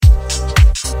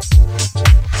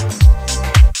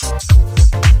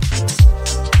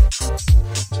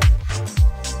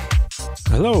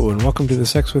Hello, and welcome to the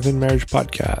Sex Within Marriage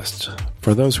podcast.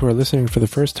 For those who are listening for the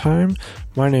first time,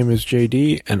 my name is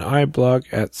JD, and I blog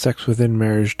at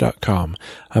sexwithinmarriage.com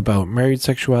about married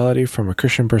sexuality from a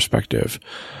Christian perspective.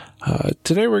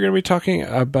 Today we're going to be talking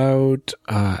about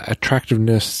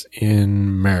attractiveness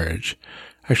in marriage.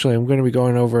 Actually, I'm going to be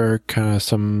going over kind of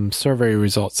some survey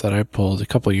results that I pulled a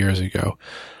couple years ago.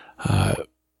 I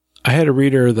had a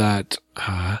reader that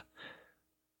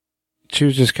she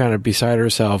was just kind of beside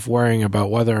herself, worrying about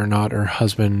whether or not her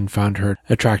husband found her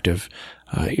attractive.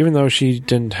 Even though she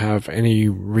didn't have any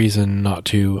reason not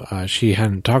to, she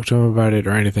hadn't talked to him about it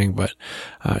or anything, but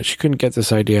she couldn't get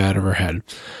this idea out of her head.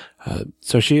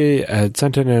 So she had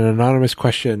sent in an anonymous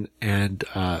question, and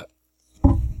I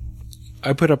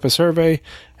put up a survey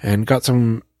and got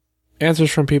some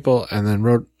answers from people, and then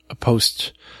wrote a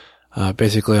post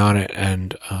basically on it,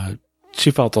 and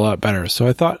she felt a lot better. So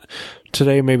I thought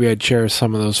today maybe I'd share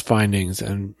some of those findings,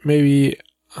 and maybe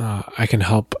I can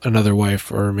help another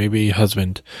wife or maybe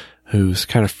husband who's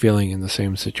kind of feeling in the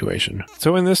same situation.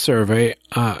 So in this survey,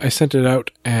 I sent it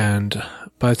out, and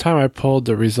by the time I pulled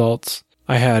the results,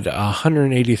 I had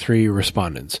 183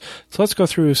 respondents. So let's go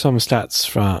through some stats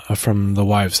from the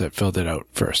wives that filled it out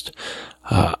first.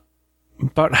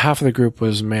 About half of the group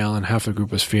was male and half of the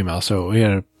group was female, so we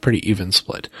had a pretty even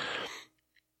split.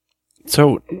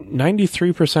 So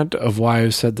 93% of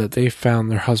wives said that they found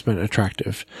their husband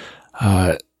attractive.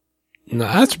 Now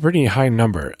that's a pretty high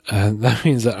number. That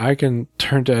means that I can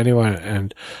turn to anyone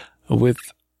and with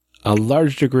a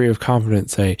large degree of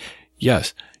confidence say,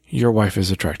 yes, your wife is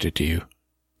attracted to you.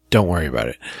 Don't worry about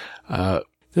it.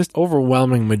 This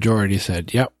overwhelming majority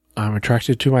said, yep, I'm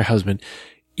attracted to my husband,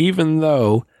 even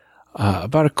though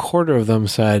about a quarter of them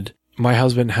said, my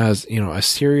husband has, a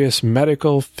serious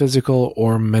medical, physical,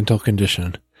 or mental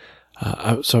condition.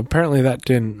 So apparently that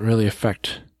didn't really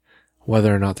affect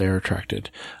whether or not they were attracted.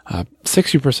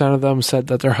 60% of them said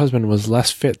that their husband was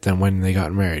less fit than when they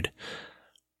got married.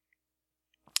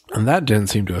 And that didn't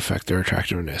seem to affect their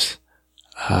attractiveness.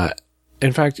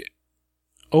 In fact,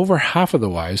 over half of the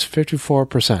wives,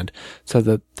 54%, said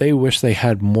that they wish they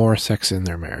had more sex in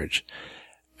their marriage.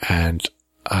 And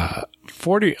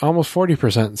almost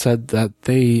 40% said that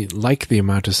they like the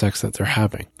amount of sex that they're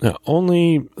having. Now,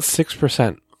 only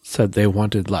 6% said they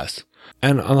wanted less.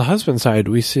 And on the husband side,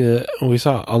 we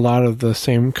saw a lot of the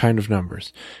same kind of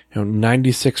numbers.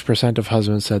 96% of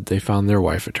husbands said they found their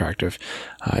wife attractive.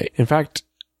 In fact,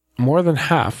 more than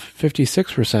half,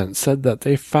 56%, said that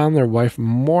they found their wife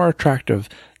more attractive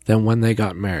than when they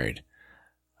got married.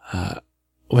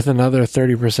 With another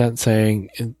 30%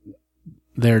 saying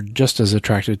they're just as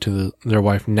attracted to their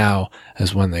wife now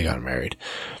as when they got married.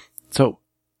 So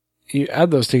you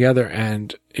add those together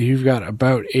and you've got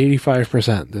about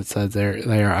 85% that said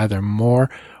they are either more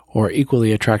or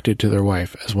equally attracted to their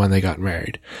wife as when they got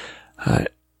married.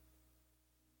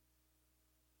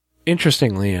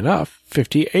 Interestingly enough,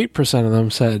 58% of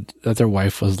them said that their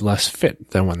wife was less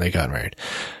fit than when they got married.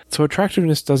 So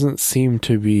attractiveness doesn't seem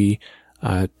to be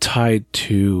tied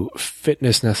to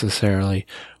fitness necessarily,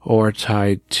 or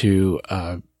tied to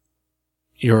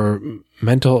your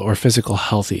mental or physical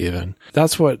health even.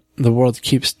 That's what the world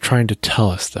keeps trying to tell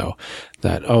us, though,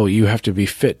 that, you have to be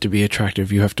fit to be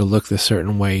attractive, you have to look this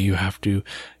certain way, you have to,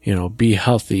 be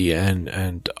healthy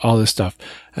and all this stuff.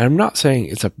 And I'm not saying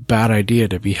it's a bad idea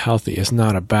to be healthy, it's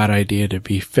not a bad idea to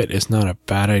be fit, it's not a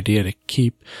bad idea to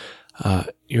keep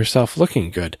yourself looking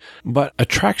good. But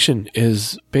attraction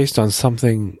is based on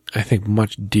something, I think,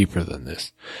 much deeper than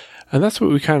this. And that's what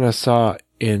we kind of saw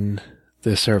in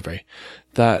this survey,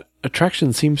 that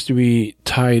attraction seems to be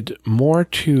tied more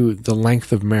to the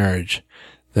length of marriage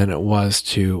than it was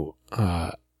to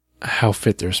how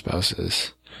fit their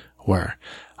spouses were.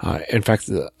 In fact,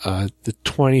 the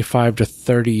 25 to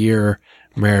 30 year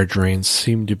marriage range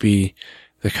seemed to be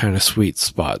the kind of sweet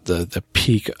spot, the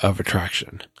peak of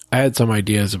attraction. I had some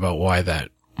ideas about why that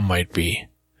might be.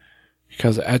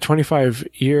 Because at 25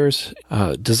 years,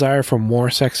 desire for more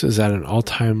sex is at an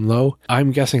all-time low.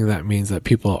 I'm guessing that means that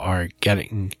people are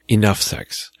getting enough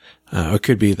sex. It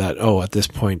could be that, at this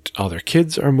point, all their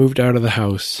kids are moved out of the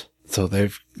house. So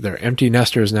they're empty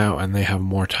nesters now and they have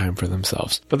more time for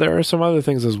themselves. But there are some other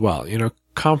things as well.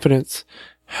 Confidence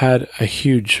had a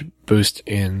huge boost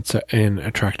in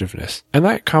attractiveness. And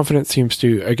that confidence seems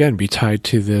to, again, be tied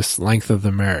to this length of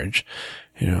the marriage.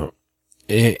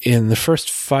 In the first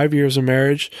 5 years of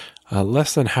marriage,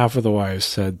 less than half of the wives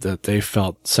said that they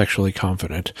felt sexually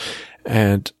confident.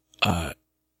 And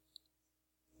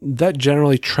that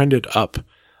generally trended up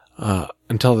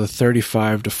until the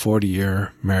 35 to 40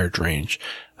 year marriage range,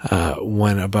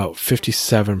 when about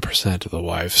 57% of the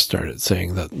wives started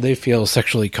saying that they feel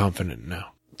sexually confident now.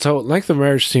 So length of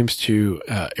marriage seems to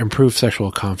improve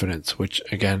sexual confidence, which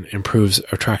again improves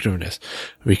attractiveness,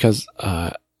 because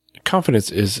confidence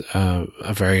is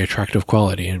a very attractive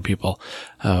quality in people.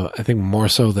 I think more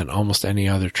so than almost any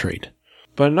other trait.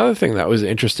 But another thing that was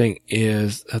interesting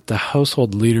is that the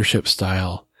household leadership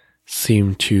style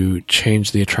seemed to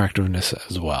change the attractiveness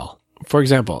as well. For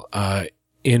example,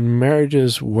 in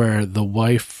marriages where the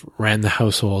wife ran the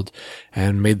household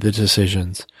and made the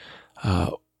decisions,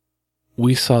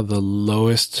 we saw the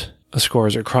lowest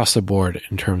scores across the board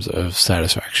in terms of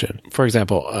satisfaction. For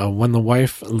example, when the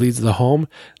wife leads the home,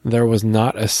 there was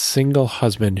not a single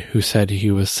husband who said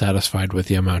he was satisfied with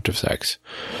the amount of sex.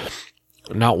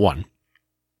 Not one.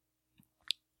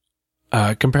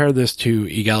 Compare this to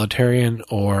egalitarian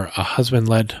or a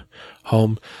husband-led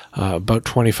home, about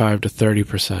 25 to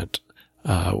 30%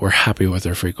 were happy with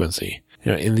their frequency.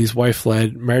 In these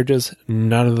wife-led marriages,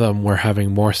 none of them were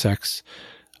having more sex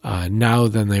now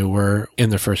than they were in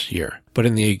their first year. But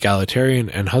in the egalitarian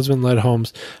and husband-led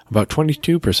homes, about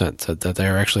 22% said that they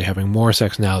are actually having more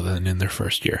sex now than in their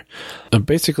first year.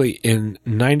 Basically, in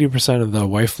 90% of the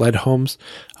wife-led homes,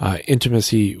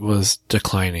 intimacy was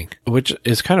declining, which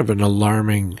is kind of an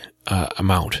alarming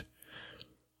amount.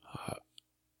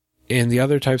 In the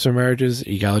other types of marriages,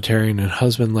 egalitarian and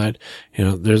husband-led,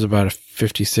 there's about a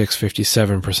 56,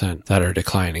 57% that are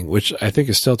declining, which I think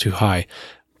is still too high,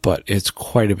 but it's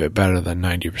quite a bit better than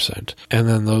 90%. And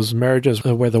then those marriages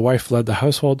where the wife led the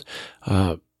household,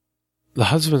 the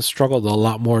husband struggled a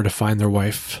lot more to find their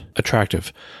wife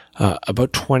attractive.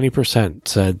 About 20%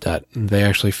 said that they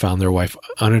actually found their wife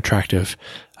unattractive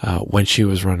when she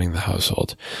was running the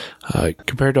household,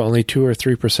 compared to only 2 or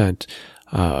 3%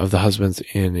 of the husbands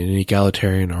in an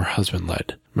egalitarian or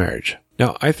husband-led marriage.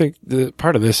 Now, I think the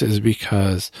part of this is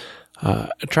because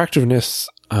attractiveness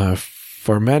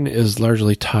for men is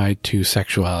largely tied to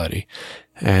sexuality.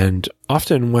 And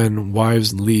often when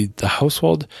wives lead the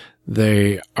household,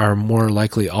 they are more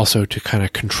likely also to kind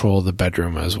of control the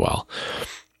bedroom as well.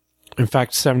 In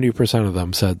fact, 70% of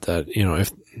them said that,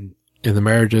 if in the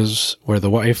marriages where the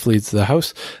wife leads the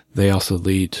house, they also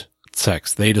lead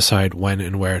sex. They decide when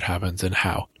and where it happens and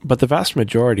how. But the vast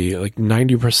majority, like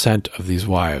 90% of these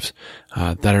wives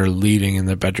that are leading in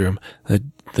the bedroom,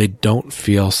 they don't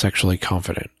feel sexually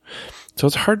confident. So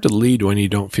it's hard to lead when you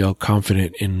don't feel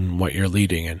confident in what you're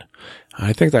leading in.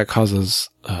 I think that causes,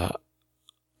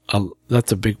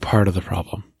 that's a big part of the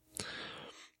problem.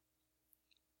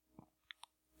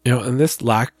 And this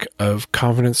lack of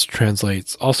confidence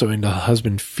translates also into the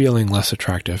husband feeling less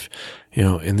attractive.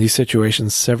 In these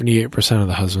situations, 78% of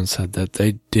the husbands said that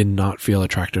they did not feel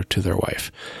attractive to their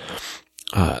wife.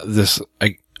 This,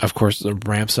 of course,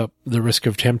 ramps up the risk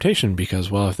of temptation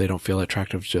because, if they don't feel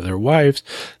attractive to their wives,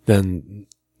 then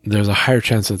there's a higher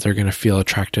chance that they're going to feel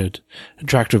attracted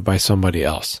by somebody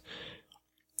else.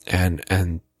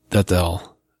 And that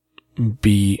they'll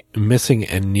be missing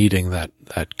and needing that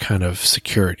kind of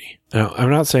security. Now, I'm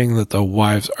not saying that the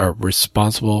wives are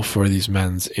responsible for these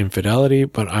men's infidelity,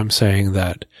 but I'm saying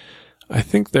that I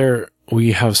think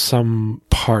we have some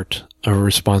part of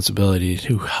responsibility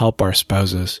to help our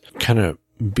spouses kind of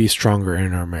be stronger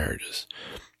in our marriages.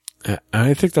 And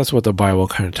I think that's what the Bible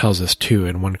kind of tells us too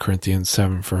in 1 Corinthians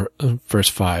 7 verse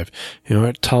 5.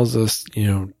 It tells us,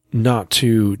 not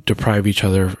to deprive each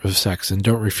other of sex and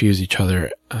don't refuse each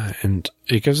other. And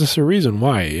it gives us a reason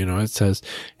why, it says,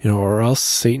 or else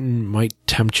Satan might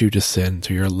tempt you to sin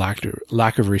through your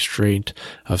lack of restraint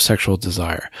of sexual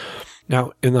desire.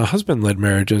 Now, in the husband-led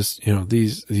marriages,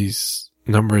 these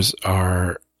numbers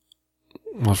are,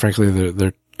 frankly,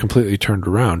 they're completely turned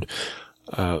around.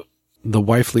 The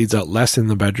wife leads out less in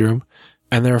the bedroom,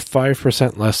 and they're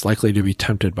 5% less likely to be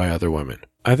tempted by other women.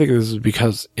 I think this is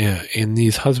because in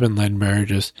these husband-led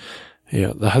marriages,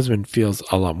 the husband feels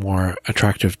a lot more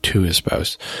attractive to his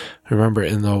spouse. Remember,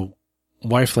 in the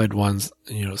wife-led ones,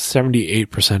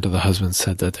 78% of the husbands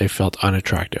said that they felt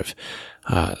unattractive.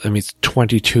 That means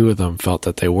 22 of them felt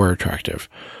that they were attractive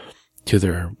to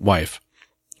their wife.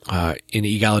 In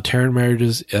egalitarian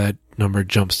marriages, that number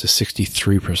jumps to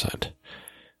 63%.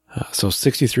 So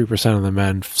 63% of the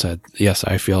men said, yes,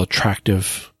 I feel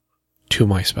attractive to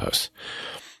my spouse.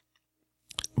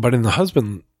 But in the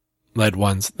husband-led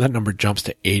ones, that number jumps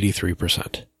to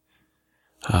 83%.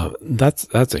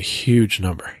 That's a huge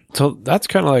number. So that's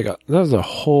kind of like there's a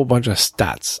whole bunch of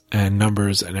stats and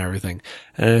numbers and everything.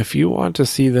 And if you want to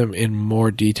see them in more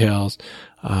details,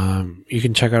 you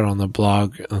can check out on the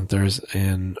blog. There's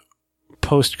an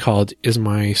post called "Is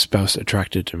My Spouse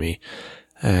Attracted to Me?"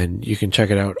 and you can check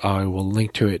it out. I will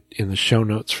link to it in the show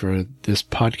notes for this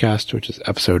podcast, which is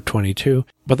episode 22.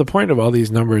 But the point of all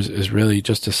these numbers is really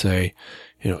just to say,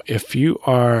 if you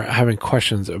are having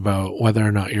questions about whether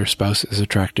or not your spouse is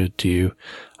attracted to you,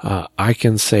 I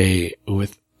can say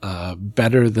with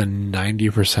better than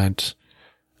 90%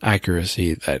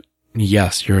 accuracy that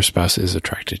yes, your spouse is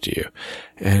attracted to you.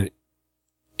 And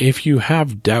if you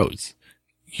have doubts,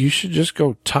 you should just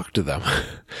go talk to them.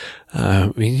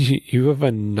 You have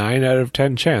a 9 out of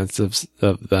 10 chance of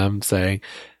them saying,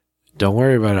 don't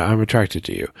worry about it, I'm attracted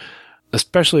to you.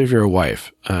 Especially if you're a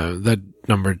wife, that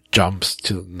number jumps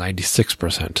to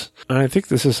 96%. And I think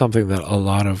this is something that a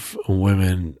lot of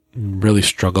women really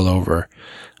struggle over,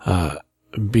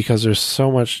 because there's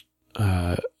so much,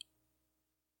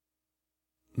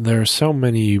 there are so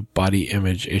many body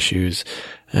image issues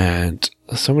and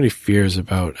so many fears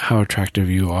about how attractive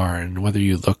you are and whether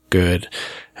you look good,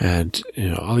 and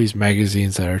all these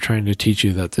magazines that are trying to teach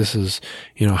you that this is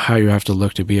how you have to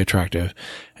look to be attractive.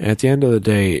 And at the end of the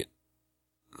day,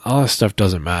 all that stuff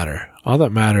doesn't matter. All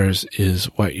that matters is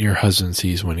what your husband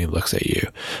sees when he looks at you,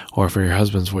 or for your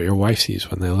husbands, what your wife sees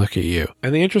when they look at you.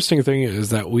 And the interesting thing is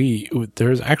that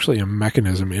there's actually a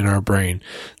mechanism in our brain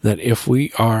that if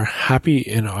we are happy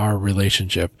in our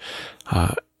relationship,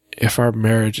 if our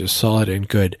marriage is solid and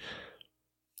good,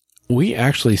 we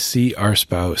actually see our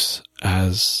spouse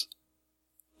as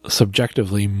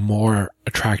subjectively more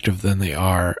attractive than they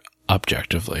are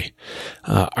objectively.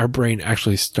 Our brain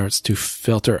actually starts to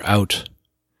filter out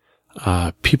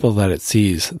people that it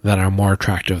sees that are more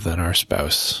attractive than our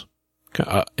spouse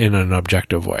in an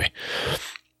objective way.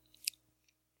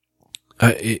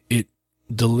 It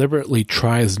deliberately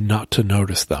tries not to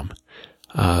notice them,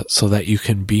 so that you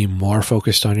can be more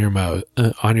focused on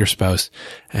your spouse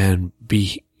and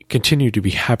continue to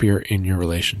be happier in your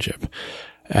relationship.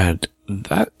 And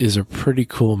that is a pretty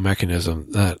cool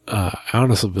mechanism that I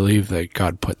honestly believe that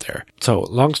God put there. So,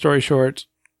 long story short,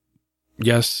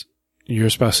 yes, your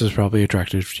spouse is probably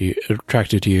attracted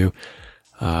to you,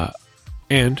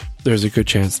 and there's a good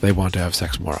chance they want to have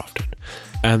sex more often.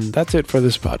 And that's it for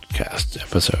this podcast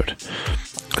episode.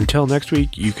 Until next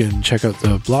week, you can check out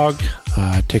the blog,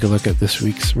 take a look at this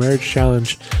week's marriage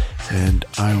challenge, and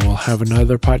I will have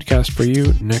another podcast for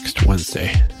you next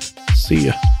Wednesday. See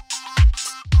ya.